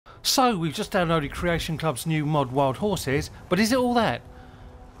So we've just downloaded Creation Club's new mod Wild Horses, but is it all that?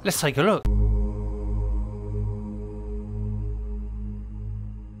 Let's take a look.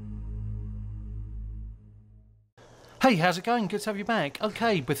 Hey, how's it going? Good to have you back.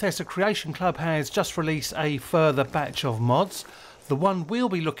 Okay, Bethesda Creation Club has just released a further batch of mods. The one we'll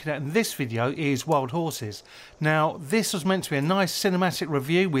be looking at in this video is Wild Horses. Now, this was meant to be a nice cinematic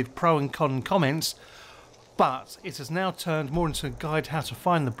review with pro and con comments, but it has now turned more into a guide how to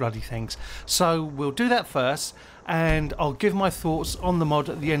find the bloody things. So we'll do that first, and I'll give my thoughts on the mod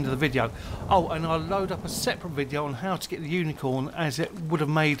at the end of the video. Oh, and I'll load up a separate video on how to get the unicorn, as it would have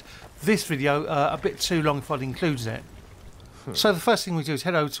made this video a bit too long if I'd included it. So the first thing we do is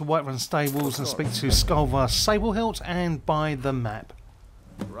head over to Whiterun Stables and speak to Skulvar Sablehilt and buy the map.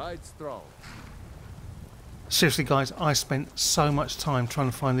 Right strong. Seriously guys, I spent so much time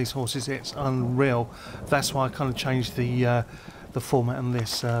trying to find these horses, it's unreal. That's why I kind of changed the format on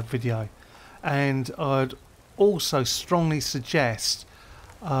this video. And I'd also strongly suggest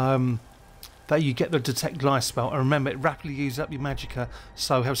that you get the Detect Life spell, and remember it rapidly uses up your magicka,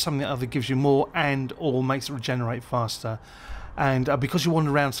 so have something that either gives you more and or makes it regenerate faster. And because you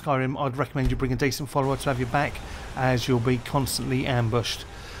wander around Skyrim, I'd recommend you bring a decent follower to have your back, as you'll be constantly ambushed.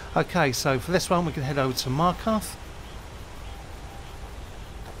 Okay, so for this one we can head over to Markarth.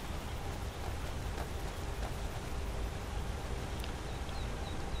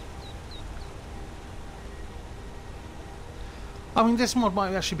 I mean, this mod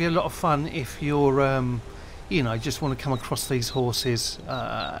might actually be a lot of fun if you're, you know, just want to come across these horses,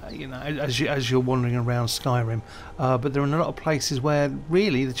 you know, as you're wandering around Skyrim. But there are a lot of places where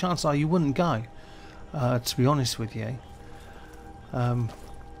really the chances are you wouldn't go, to be honest with you.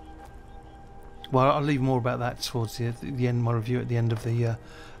 Well, I'll leave more about that towards the end of my review at the end of the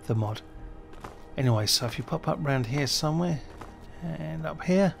mod. Anyway, so if you pop up around here somewhere and up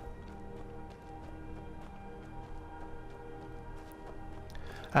here.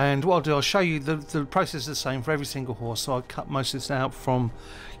 And what I'll do, I'll show you the process is the same for every single horse, so I'll cut most of this out from,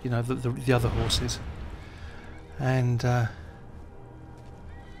 you know, the other horses. And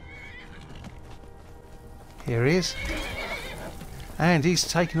here he is. And he's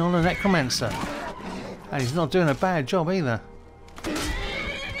taking on a necromancer. And he's not doing a bad job either.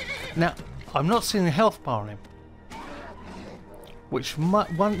 Now, I'm not seeing a health bar on him, which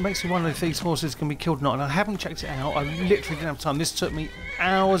makes me wonder if these horses can be killed or not. And I haven't checked it out. I literally didn't have time. This took me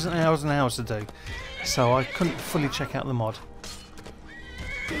hours and hours and hours to do, so I couldn't fully check out the mod.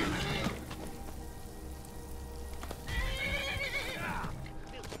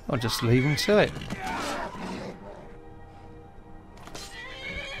 I'll just leave him to it.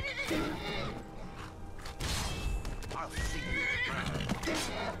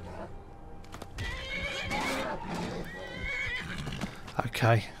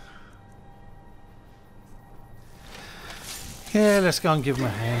 Okay. Yeah, let's go and give him a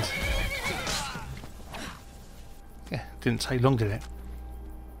hand. Yeah, didn't take long, did it?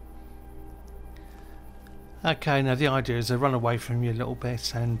 Okay, now the idea is they run away from you a little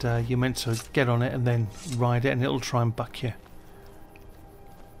bit, and you're meant to get on it and then ride it, and it'll try and buck you.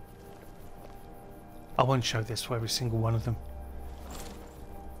 I won't show this for every single one of them.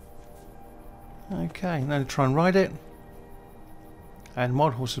 Okay, now try and ride it. And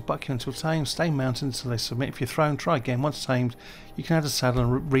wild horses buck you until tamed. Stay mounted until they submit. If you're thrown, try again. Once tamed, you can add a saddle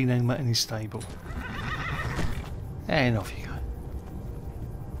and rename that in his stable. And off you go.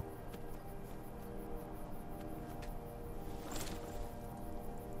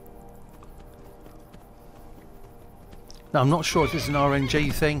 Now, I'm not sure if it's an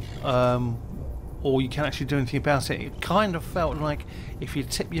RNG thing, or you can actually do anything about it. It kind of felt like if you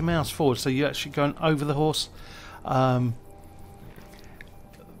tip your mouse forward, so you're actually going over the horse,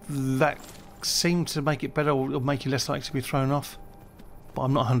 that seemed to make it better, or make you less likely to be thrown off, but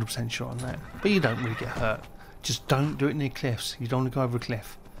I'm not 100% sure on that. But you don't really get hurt. Just don't do it near cliffs. You don't want to go over a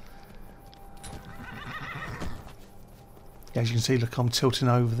cliff. As you can see, look, I'm tilting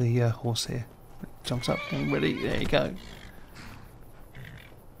over the horse here. It jumps up, getting ready. There you go.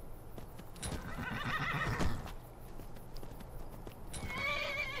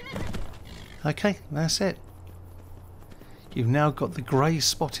 Okay, that's it. You've now got the grey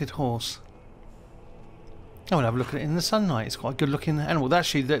spotted horse. I will have a look at it in the sunlight. It's quite a good looking animal.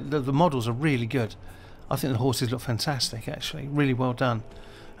 Actually, the models are really good. I think the horses look fantastic, actually. Really well done.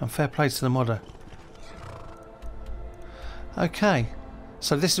 And fair play to the modder. Okay,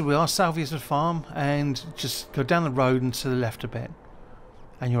 so this is where we are, Salvia's farm, and just go down the road and to the left a bit.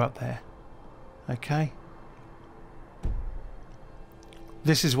 And you're up there. Okay.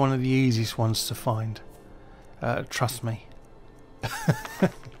 This is one of the easiest ones to find. Trust me.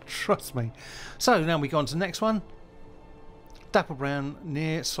 trust me. So now we go on to the next one. Dapple Brown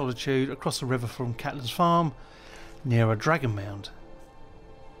near Solitude, across the river from Catler's Farm, near a dragon mound.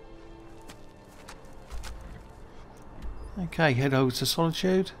 Okay, head over to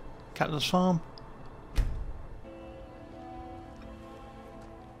Solitude, Catler's Farm.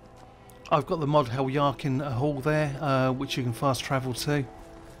 I've got the mod Heljarkin Hall there, which you can fast travel to.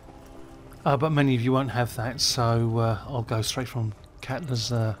 But many of you won't have that, so I'll go straight from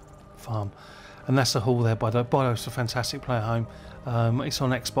Catler's Farm. And that's the hall there, by the way. It's a fantastic player home. It's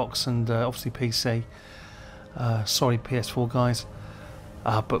on Xbox and obviously PC. Sorry, PS4 guys.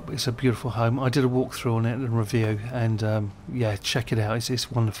 But it's a beautiful home. I did a walkthrough on it and a review, and yeah, check it out.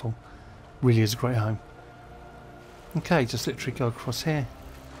 It's wonderful. Really is a great home. Okay, just literally go across here.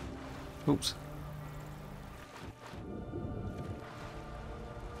 Oops.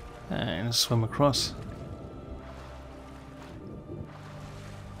 And swim across.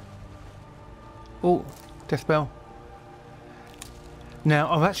 Oh, death bell.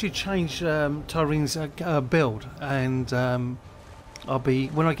 Now I've actually changed Tyrene's build, and I'll be,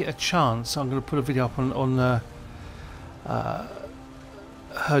 when I get a chance, I'm going to put a video up on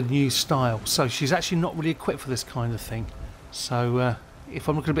her new style. So she's actually not really equipped for this kind of thing. So if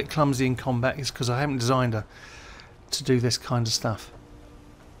I'm looking a bit clumsy in combat, it's because I haven't designed her to do this kind of stuff.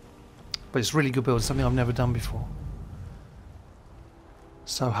 But it's really good build, something I've never done before.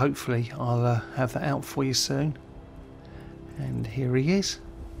 So hopefully I'll have that out for you soon. And here he is.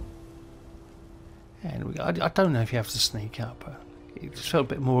 And I don't know if you have to sneak up. It just felt a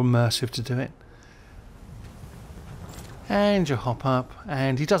bit more immersive to do it. And you hop up,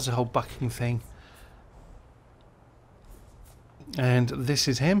 and he does the whole bucking thing. And this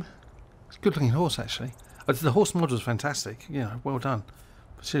is him. It's a good looking horse, actually. The horse mod was fantastic. Yeah, well done.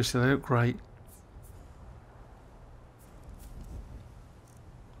 But seriously, they look great.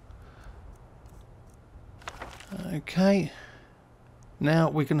 Okay. Now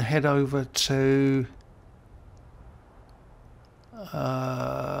we're going to head over to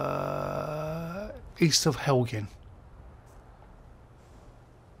east of Helgen.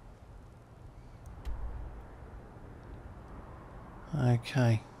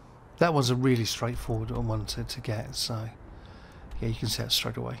 Okay, that was a really straightforward one to get, so yeah, you can see it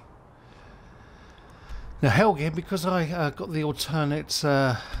straight away. Now Helgen, because I got the alternate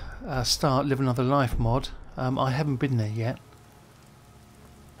start Live Another Life mod, I haven't been there yet.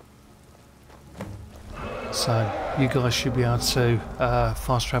 So you guys should be able to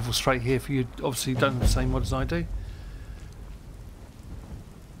fast travel straight here if you obviously don't have the same mod as I do.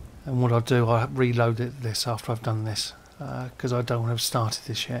 And what I'll do, I'll reload this after I've done this, because I don't want to have started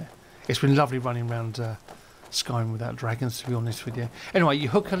this yet. It's been lovely running around Skyrim without dragons, to be honest with you. Anyway, you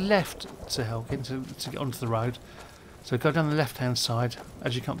hook a left to Helgen to get onto the road. So go down the left hand side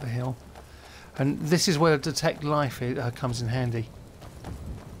as you come up the hill. And this is where detect life comes in handy.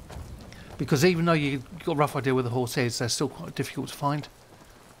 Because even though you've got a rough idea where the horse is, they're still quite difficult to find.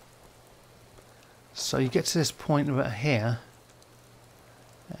 So you get to this point about here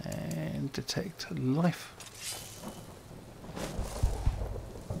and detect life.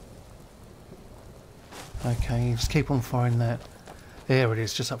 Okay, just keep on firing that. There it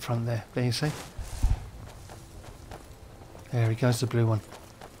is, just up front there. There you see. There he goes, the blue one.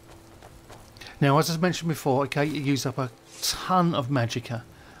 Now, as I mentioned before, okay, you use up a ton of magicka.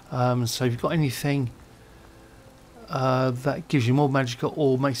 So if you've got anything that gives you more magicka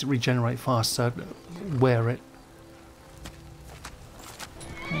or makes it regenerate faster, wear it.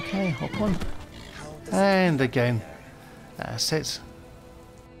 Okay, hop on. And again. That's it.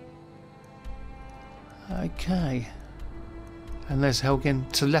 Okay. And there's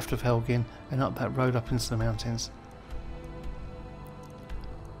Helgen, to the left of Helgen, and up that road up into the mountains.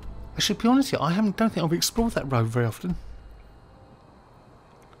 I should be honest here, I don't think I've explored that road very often.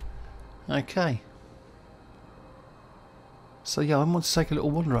 Okay. So yeah, I want to take a little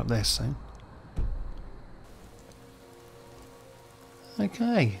wander up there soon.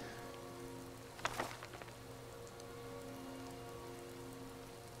 Okay.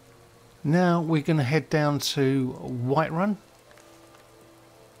 Now we're going to head down to Whiterun.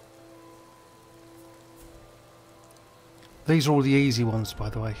 These are all the easy ones, by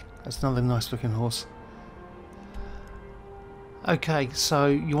the way. That's another nice looking horse. Okay, so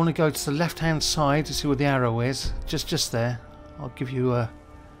you want to go to the left hand side to see where the arrow is. Just there. I'll give you a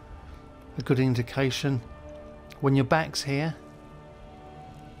good indication. When your back's here.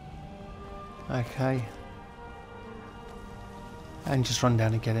 Okay. And just run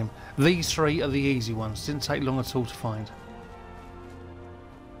down and get him. These three are the easy ones. Didn't take long at all to find.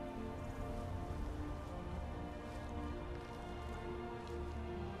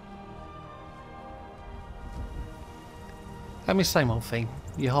 I mean, same old thing.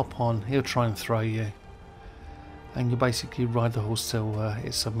 You hop on, he'll try and throw you, and you basically ride the horse till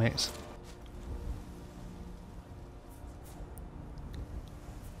it submits.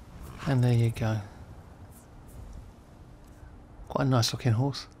 And there you go. Quite a nice looking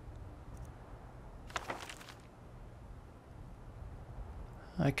horse.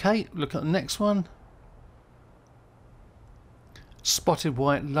 Okay, look at the next one. Spotted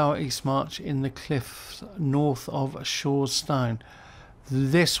white lower east march in the cliffs north of Shaw's Stone.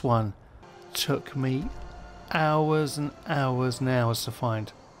 This one took me hours and hours and hours to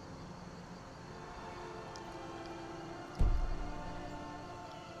find.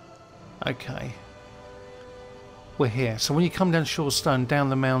 Okay, we're here. So when you come down Shaw's Stone, down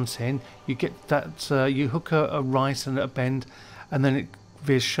the mountain, you get that you hook a right and a bend, and then it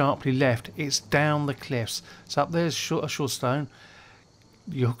veers sharply left. It's down the cliffs. So up there's Shaw's Stone.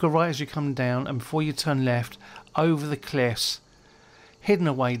 You hook a right as you come down, and before you turn left, over the cliffs, hidden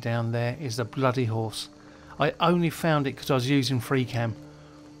away down there, is the bloody horse. I only found it because I was using free cam.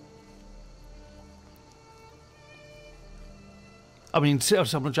 I mean,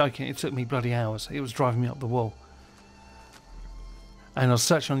 I'm not joking, it took me bloody hours. It was driving me up the wall. And I was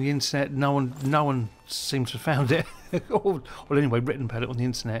searching on the internet, no one seemed to have found it. Or anyway, written about it on the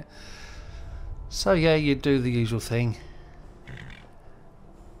internet. So yeah, you do the usual thing.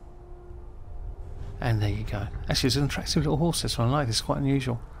 And there you go. Actually, it's an attractive little horse, this one. I like this, quite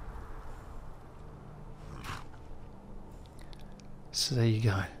unusual. So there you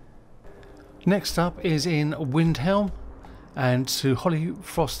go. Next up is in Windhelm, and to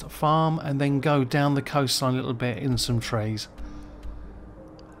Hollyfrost Farm, and then go down the coastline a little bit in some trees.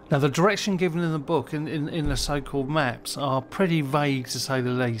 Now the direction given in the book, in the so-called maps, are pretty vague to say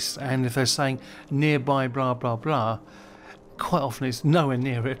the least, and if they're saying nearby blah blah blah, quite often it's nowhere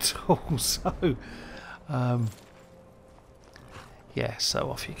near it at all. So yeah, so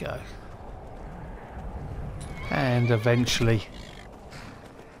off you go. And eventually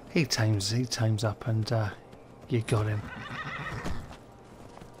he tames up, and you got him.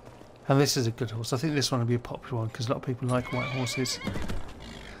 And this is a good horse. I think this one will be a popular one because a lot of people like white horses.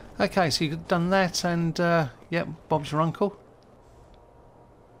 Okay, so you've done that, and yep, Bob's your uncle.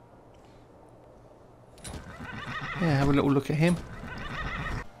 Yeah, have a little look at him.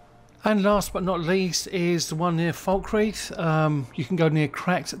 And last but not least is the one near Falkreath. You can go near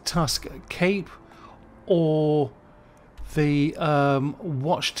Cracked Tusk Keep or the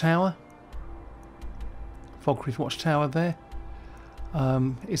Watchtower. Falkreath Watchtower there.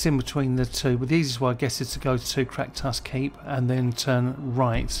 It's in between the two, but the easiest way I guess is to go to Cracked Tusk Keep and then turn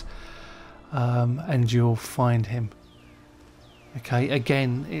right, and you'll find him. Okay,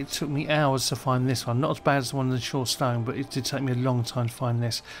 again, it took me hours to find this one. Not as bad as the one in the Shaw's Stone, but it did take me a long time to find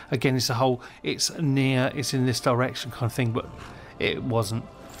this. Again, it's it's in this direction kind of thing, but it wasn't.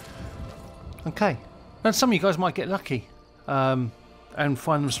 Okay, and some of you guys might get lucky and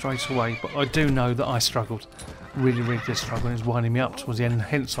find them straight away, but I do know that I struggled. Really did struggle, and it's winding me up towards the end,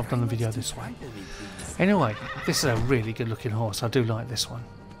 hence I've done the video this way. Anyway, this is a really good looking horse. I do like this one.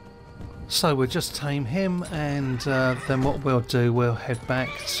 So we'll just tame him, and then what we'll do, we'll head back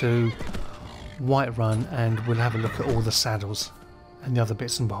to Whiterun, and we'll have a look at all the saddles and the other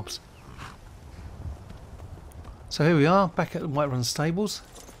bits and bobs. So here we are, back at the Whiterun stables.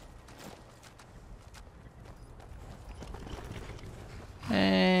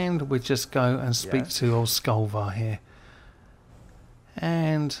 And we just go and speak to old Skolvar here.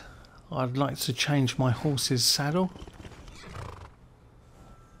 And I'd like to change my horse's saddle.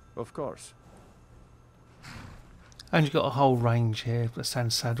 Of course. And you've got a whole range here: the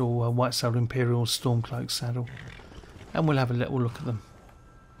sand saddle, white saddle, imperial, stormcloak saddle. And we'll have a little look at them.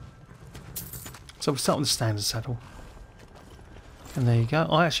 So we'll start with the standard saddle. And there you go.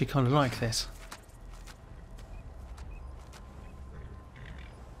 I actually kind of like this.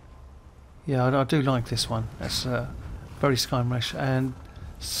 Yeah, I do like this one. That's very Skyrimish,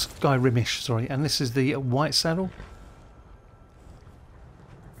 sorry. And this is the white saddle.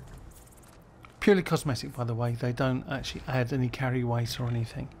 Purely cosmetic, by the way. They don't actually add any carry weight or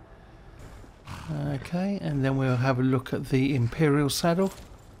anything. Okay, and then we'll have a look at the imperial saddle,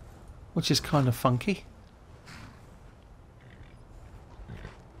 which is kind of funky.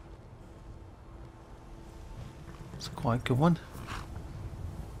 It's quite a good one.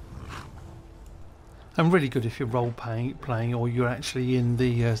 And really good if you're role playing or you're actually in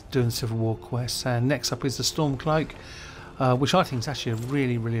the doing Civil War quests. And next up is the Stormcloak, which I think is actually a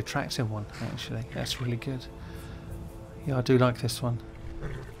really attractive one. Actually, that's really good. Yeah, I do like this one.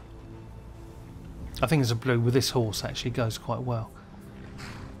 I think it's a blue with this horse actually goes quite well.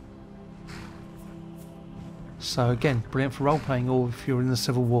 So again, brilliant for role-playing or if you're in the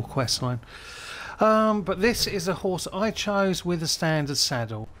Civil War quest line. But this is a horse I chose with a standard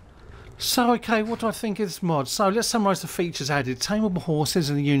saddle. So okay, what do I think of this mod? So let's summarise the features added. Tameable horses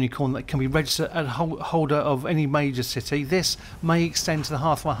and a unicorn that can be registered as a holder of any major city. This may extend to the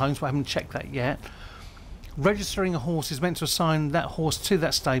Hearthfire homes, but I haven't checked that yet. Registering a horse is meant to assign that horse to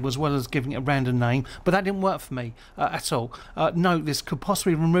that stable as well as giving it a random name, but that didn't work for me at all. Note, this could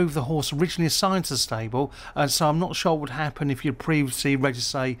possibly remove the horse originally assigned to the stable, so I'm not sure what would happen if you'd previously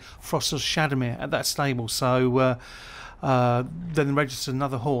registered Frost or Shadowmere at that stable. So then register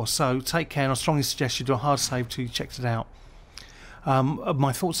another horse. So take care, and I strongly suggest you do a hard save till you checked it out.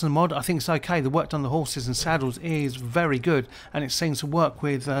 My thoughts on the mod: I think it's okay. The work done on the horses and saddles is very good, and it seems to work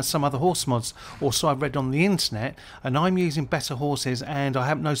with some other horse mods. Also, I've read on the internet, and I'm using better horses, and I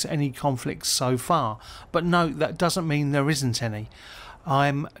haven't noticed any conflicts so far. But no, that doesn't mean there isn't any.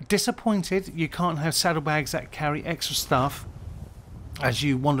 I'm disappointed you can't have saddlebags that carry extra stuff as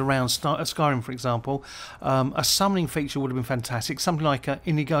you wander around Skyrim, for example. A summoning feature would have been fantastic, something like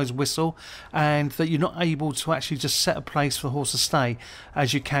Inigo's whistle, and that you're not able to actually just set a place for the horse to stay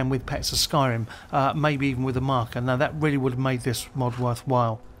as you can with Pets of Skyrim, maybe even with a marker. Now that really would have made this mod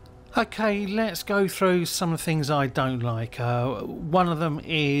worthwhile. Okay, let's go through some of the things I don't like. One of them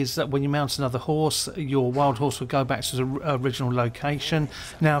is that when you mount another horse, your wild horse will go back to the original location.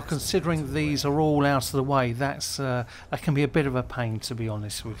 Now, considering these are all out of the way, that can be a bit of a pain, to be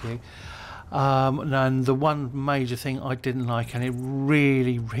honest with you. And the one major thing I didn't like, and it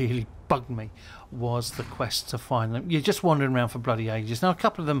really bugged me, was the quest to find them. You're just wandering around for bloody ages. Now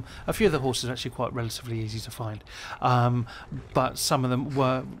a few of the horses are actually quite relatively easy to find, but some of them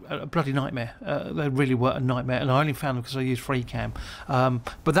were a bloody nightmare. They really were a nightmare, and I only found them because I used free cam.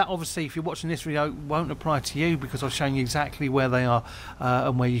 But that obviously, if you're watching this video, won't apply to you because I've shown you exactly where they are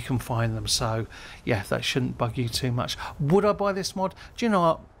and where you can find them. So yeah, that shouldn't bug you too much. Would I buy this mod? Do you know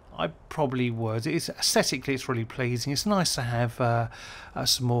what? I probably would. Aesthetically, it's really pleasing. It's nice to have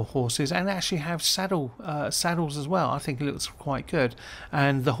some more horses and actually have saddles as well. I think it looks quite good,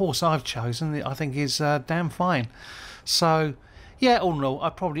 and the horse I've chosen, I think, is damn fine. So yeah, all in all, I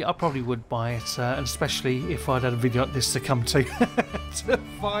probably would buy it, and especially if I'd had a video like this to come to to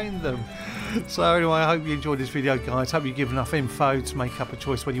find them. So anyway, I hope you enjoyed this video, guys. Hope you give enough info to make up a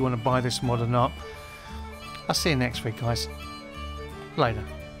choice whether you want to buy this mod or not. I'll see you next week, guys. Later.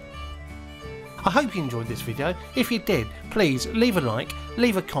 I hope you enjoyed this video. If you did, please leave a like,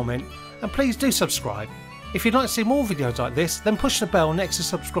 leave a comment, and please do subscribe. If you'd like to see more videos like this, then push the bell next to the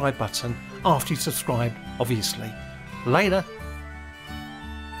subscribe button after you subscribe, obviously. Later.